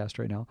podcast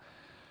right now.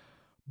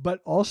 But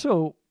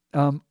also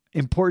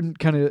important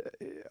kind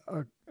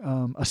of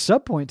a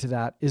sub point to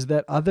that is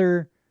that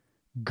other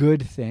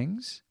good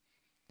things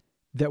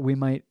that we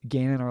might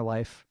gain in our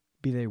life,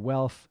 be they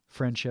wealth,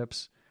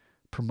 friendships,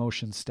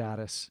 promotion,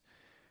 status,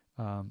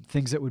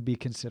 things that would be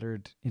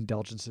considered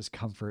indulgences,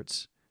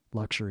 comforts,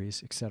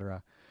 luxuries,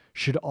 etc.,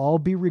 should all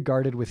be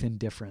regarded with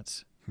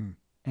indifference.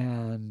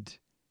 And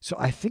so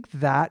I think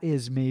that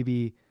is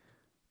maybe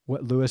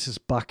what Lewis is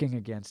bucking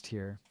against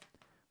here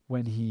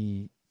when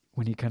he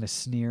kind of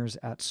sneers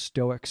at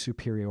Stoic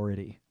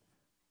superiority,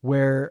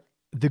 where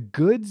the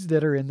goods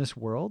that are in this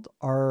world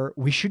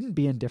we shouldn't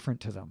be indifferent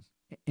to them.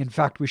 In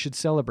fact, we should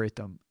celebrate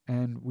them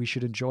and we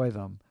should enjoy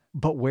them.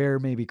 But where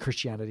maybe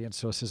Christianity and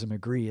Stoicism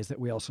agree is that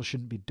we also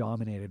shouldn't be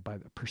dominated by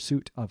the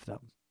pursuit of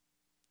them.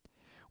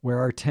 Where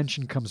our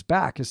tension comes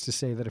back is to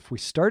say that if we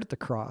start at the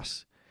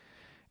cross,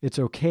 it's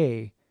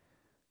okay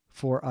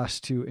for us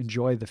to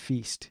enjoy the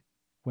feast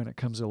when it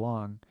comes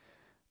along.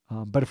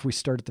 But if we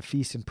start at the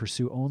feast and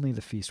pursue only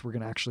the feast, we're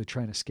going to actually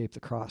try and escape the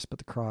cross. But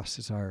the cross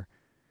is our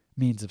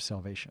means of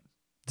salvation.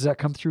 Does that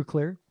come through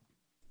clear?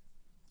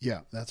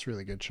 Yeah, that's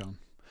really good, Sean.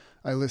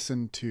 I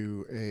listened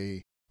to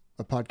a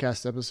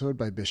podcast episode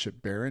by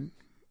Bishop Barron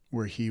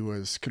where he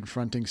was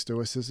confronting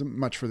Stoicism,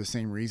 much for the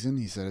same reason.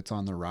 He said it's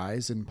on the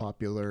rise in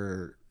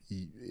popular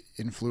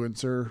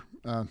influencer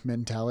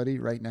mentality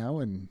right now,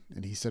 and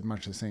he said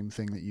much the same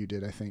thing that you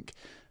did, I think.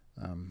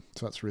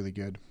 So that's really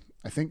good.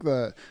 I think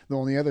the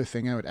only other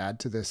thing I would add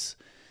to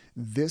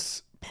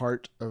this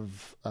part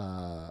of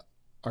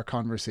our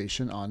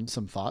conversation on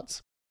some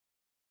thoughts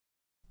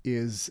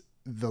is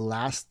the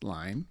last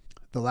line.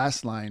 The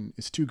last line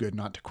is too good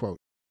not to quote.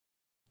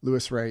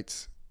 Lewis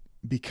writes,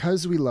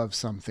 "Because we love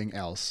something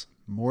else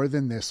more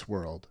than this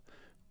world,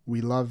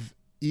 we love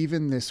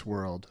even this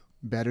world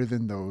better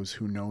than those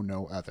who know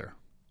no other."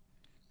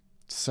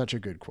 Such a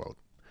good quote.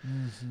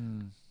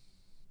 Mm-hmm.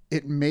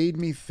 It made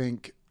me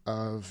think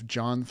of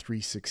John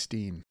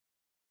 3:16,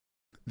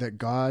 that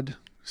God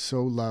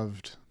so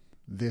loved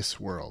this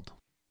world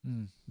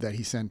that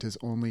he sent his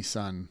only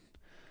son,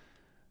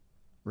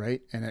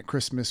 right? And at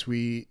Christmas,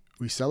 we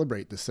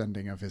celebrate the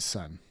sending of his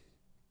son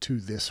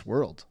to this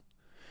world.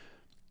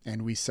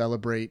 And we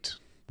celebrate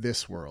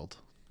this world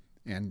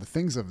and the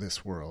things of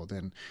this world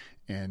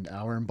and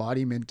our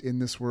embodiment in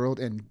this world.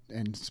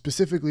 And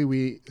specifically,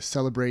 we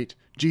celebrate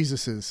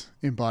Jesus's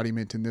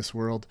embodiment in this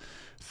world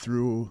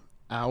through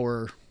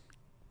our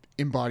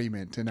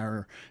embodiment and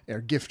our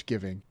gift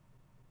giving.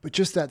 But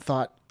just that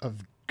thought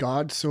of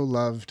God so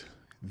loved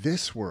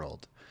this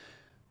world.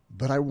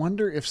 But I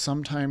wonder if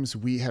sometimes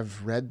we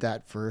have read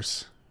that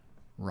verse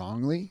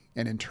wrongly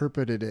and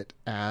interpreted it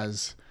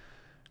as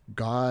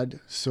God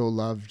so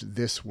loved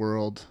this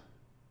world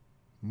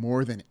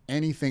more than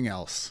anything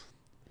else.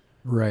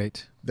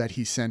 Right. That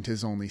he sent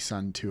his only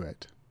son to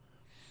it.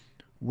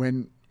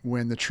 When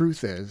the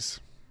truth is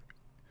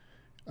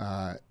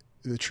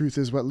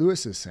what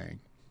Lewis is saying,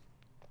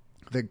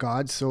 that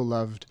God so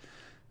loved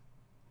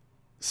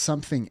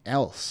something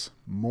else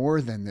more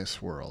than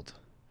this world,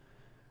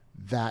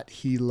 that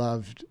he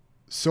loved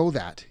so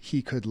that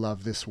he could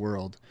love this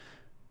world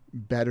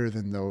better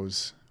than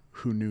those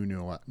who knew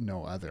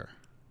no other.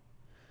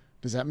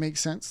 Does that make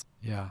sense?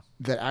 Yeah.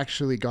 That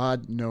actually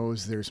God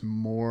knows there's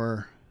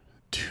more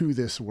to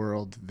this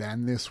world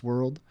than this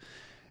world,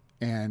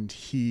 and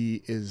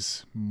he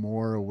is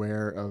more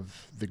aware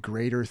of the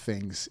greater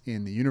things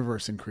in the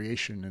universe and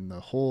creation and the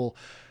whole,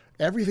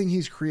 everything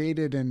he's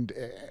created and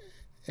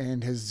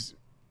has,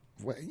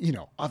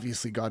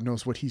 obviously God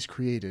knows what he's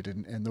created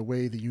and the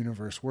way the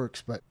universe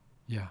works, but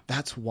yeah,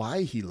 that's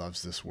why he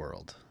loves this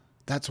world.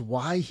 That's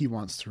why he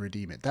wants to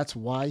redeem it. That's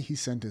why he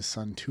sent his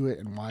son to it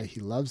and why he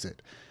loves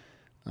it,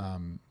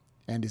 and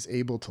is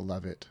able to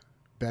love it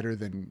better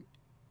than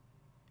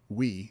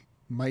we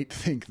might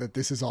think that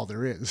this is all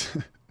there is.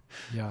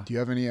 Yeah. Do you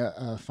have any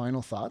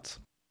final thoughts?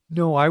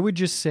 No, I would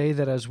just say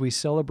that as we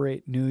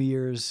celebrate New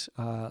Year's,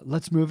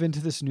 let's move into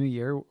this new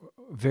year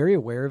very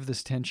aware of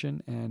this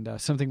tension, and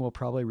something we'll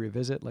probably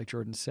revisit, like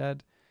Jordan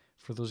said,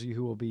 for those of you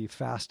who will be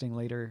fasting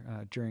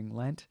later during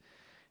Lent.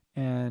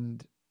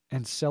 And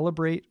and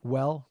celebrate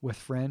well with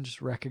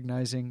friends,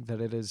 recognizing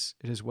that it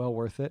is well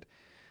worth it.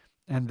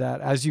 And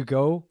that as you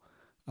go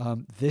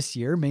this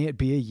year, may it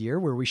be a year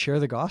where we share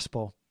the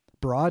gospel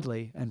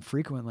broadly and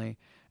frequently.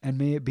 And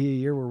may it be a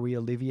year where we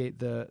alleviate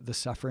the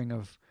suffering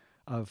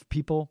of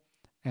people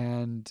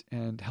and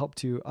help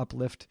to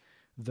uplift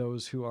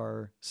those who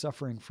are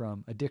suffering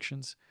from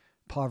addictions,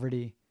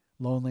 poverty,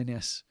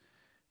 loneliness,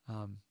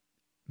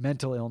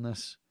 mental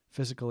illness,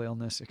 physical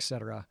illness,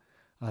 etc.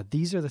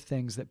 These are the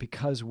things that,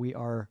 because we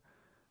are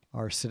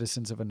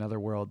citizens of another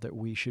world, that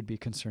we should be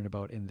concerned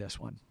about in this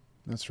one.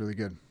 That's really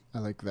good. I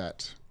like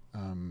that.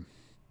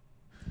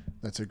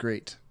 That's a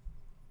great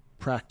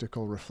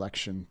practical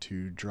reflection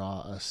to draw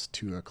us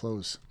to a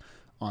close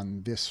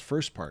on this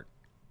first part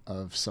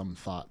of Some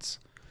Thoughts.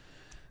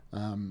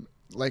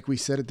 Like we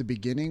said at the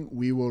beginning,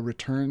 we will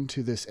return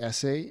to this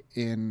essay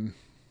in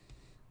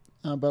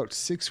about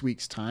 6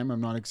 weeks' time.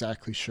 I'm not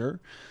exactly sure.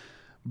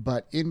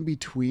 But in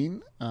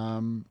between,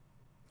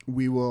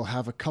 we will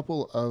have a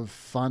couple of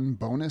fun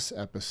bonus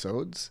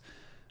episodes.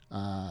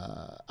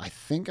 I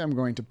think I'm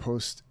going to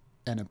post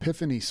an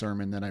Epiphany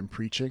sermon that I'm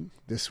preaching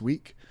this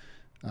week.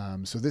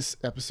 So this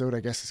episode,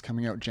 I guess, is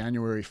coming out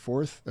January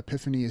 4th.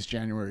 Epiphany is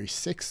January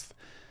 6th.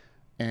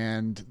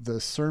 And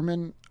the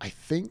sermon, I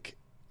think,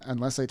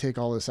 unless I take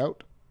all this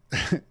out,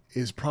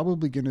 is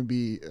probably going to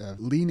be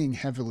leaning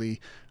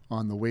heavily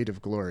on the weight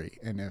of glory.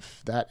 And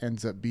if that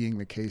ends up being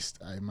the case,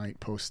 I might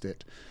post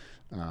it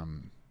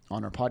on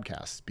our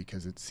podcast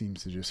because it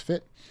seems to just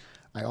fit.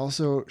 I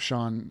also,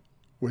 Sean,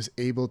 was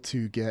able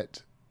to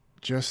get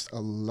just a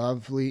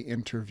lovely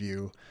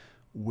interview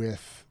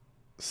with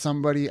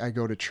somebody I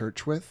go to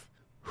church with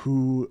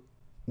who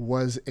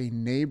was a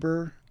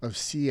neighbor of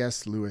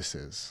C.S.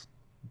 Lewis's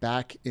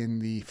back in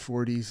the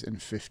 40s and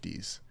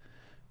 50s.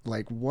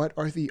 Like, what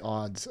are the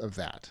odds of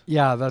that?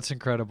 Yeah, that's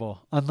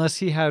incredible. Unless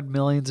he had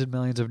millions and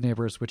millions of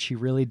neighbors, which he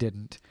really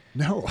didn't.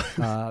 No.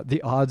 The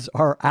odds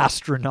are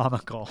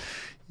astronomical.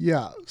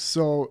 Yeah.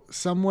 So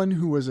someone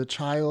who was a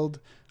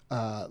child,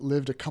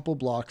 lived a couple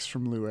blocks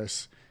from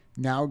Lewis,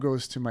 now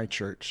goes to my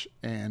church.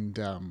 And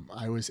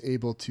I was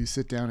able to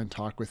sit down and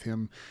talk with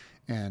him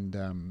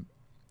and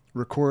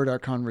record our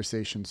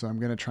conversation. So I'm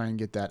going to try and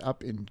get that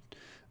up in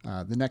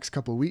the next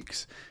couple of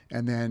weeks.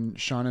 And then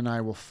Sean and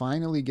I will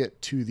finally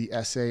get to the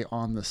essay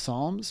on the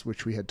Psalms,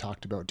 which we had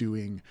talked about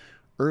doing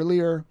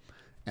earlier.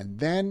 And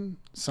then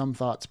Some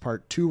Thoughts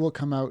Part 2 will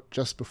come out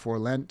just before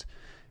Lent.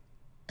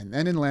 And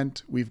then in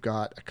Lent, we've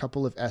got a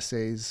couple of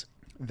essays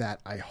that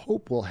I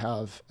hope will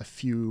have a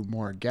few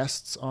more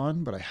guests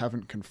on, but I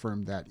haven't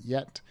confirmed that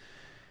yet.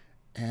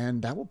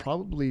 And that will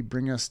probably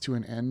bring us to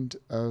an end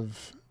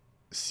of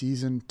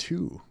season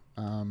 2.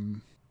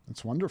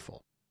 That's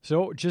wonderful.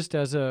 So just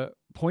as a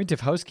point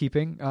of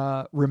housekeeping,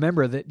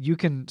 remember that you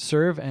can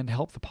serve and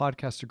help the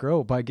podcast to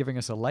grow by giving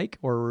us a like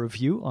or a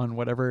review on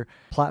whatever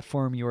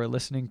platform you are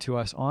listening to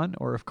us on,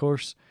 or of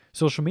course,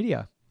 social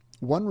media.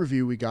 One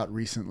review we got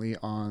recently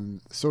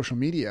on social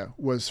media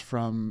was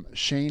from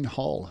Shane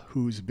Hall,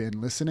 who's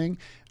been listening.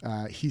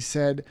 He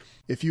said,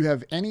 if you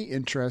have any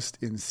interest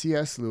in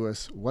C.S.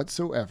 Lewis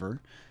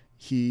whatsoever,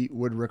 he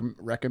would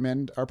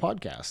recommend our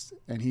podcast.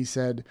 And he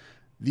said,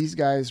 these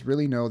guys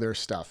really know their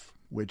stuff,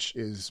 which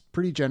is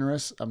pretty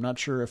generous. I'm not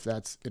sure if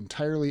that's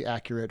entirely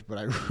accurate,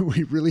 but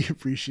we really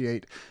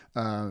appreciate,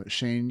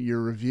 Shane,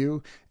 your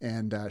review.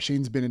 And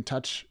Shane's been in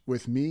touch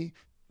with me.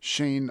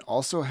 Shane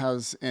also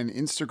has an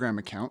Instagram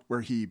account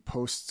where he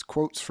posts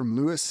quotes from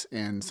Lewis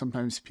and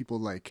sometimes people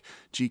like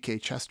G.K.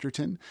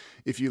 Chesterton.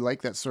 If you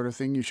like that sort of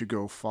thing, you should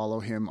go follow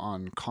him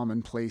on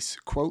Commonplace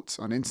Quotes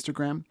on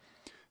Instagram.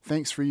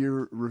 Thanks for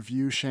your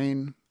review,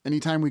 Shane.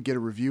 Anytime we get a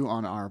review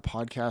on our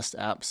podcast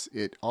apps,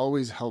 it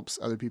always helps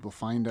other people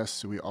find us,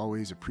 so we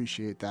always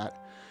appreciate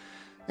that.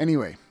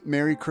 Anyway,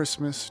 Merry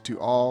Christmas to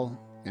all,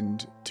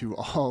 and to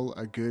all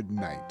a good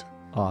night.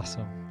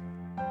 Awesome.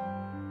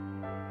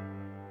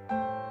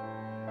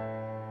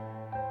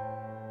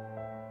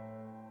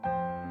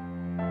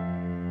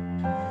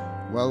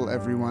 Well,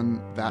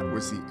 everyone, that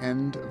was the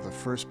end of the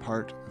first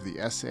part of the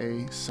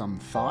essay, Some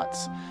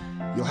Thoughts.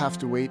 You'll have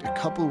to wait a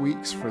couple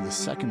weeks for the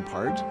second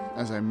part.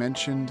 As I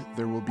mentioned,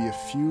 there will be a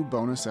few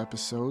bonus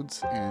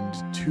episodes and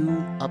 2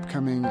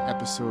 upcoming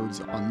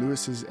episodes on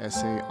Lewis's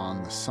essay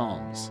on the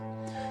Psalms.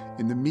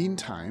 In the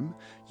meantime,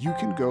 you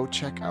can go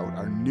check out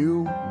our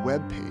new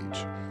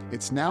webpage.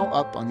 It's now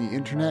up on the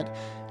internet,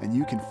 and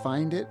you can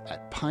find it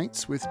at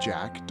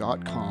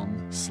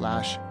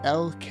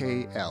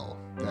pintswithjack.com/LKL.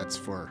 That's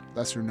for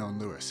Lesser Known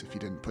Lewis, if you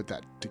didn't put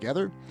that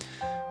together.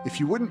 If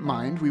you wouldn't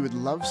mind, we would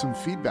love some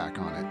feedback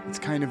on it. It's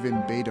kind of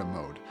in beta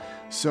mode.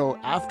 So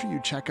after you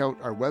check out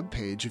our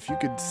webpage, if you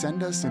could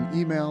send us an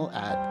email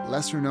at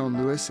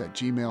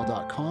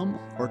lesserknownlewis@gmail.com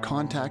or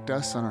contact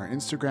us on our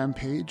Instagram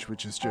page,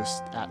 which is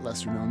just at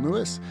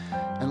lesserknownlewis,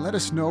 and let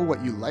us know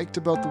what you liked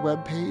about the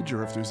webpage,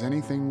 or if there's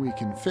anything we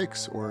can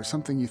fix or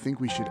something you think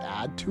we should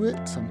add to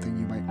it, something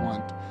you might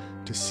want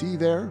to see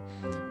there,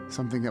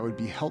 something that would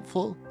be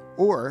helpful.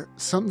 Or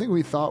something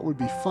we thought would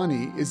be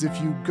funny is if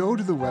you go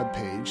to the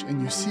webpage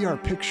and you see our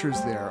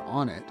pictures there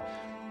on it,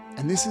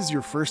 and this is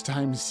your first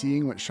time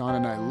seeing what Sean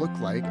and I look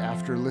like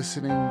after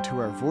listening to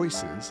our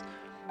voices,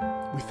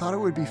 we thought it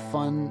would be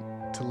fun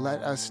to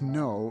let us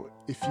know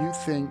if you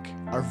think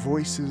our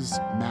voices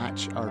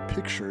match our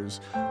pictures,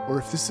 or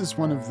if this is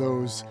one of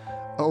those,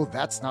 oh,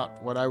 that's not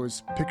what I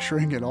was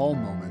picturing at all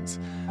moments.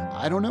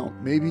 I don't know.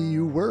 Maybe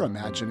you were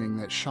imagining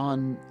that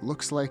Sean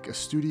looks like a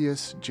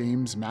studious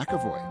James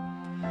McAvoy.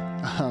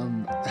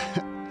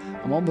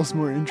 I'm almost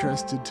more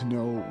interested to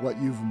know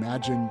what you've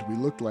imagined we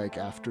look like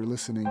after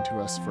listening to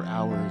us for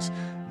hours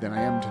than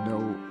I am to know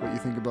what you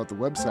think about the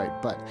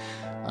website. But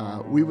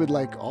we would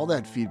like all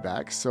that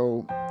feedback,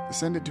 so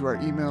send it to our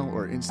email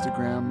or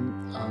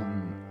Instagram.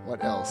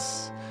 What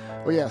else?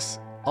 Oh yes,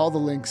 all the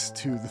links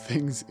to the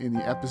things in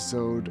the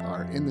episode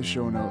are in the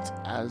show notes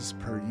as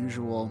per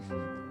usual.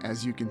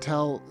 As you can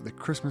tell, the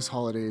Christmas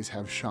holidays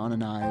have Sean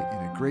and I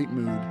in a great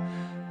mood.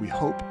 We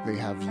hope they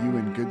have you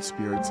in good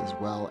spirits as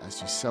well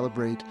as you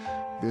celebrate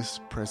this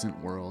present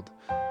world.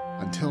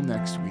 Until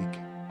next week,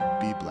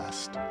 be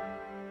blessed.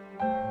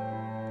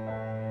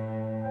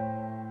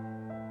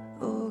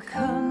 Oh,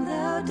 come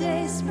thou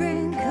day spring.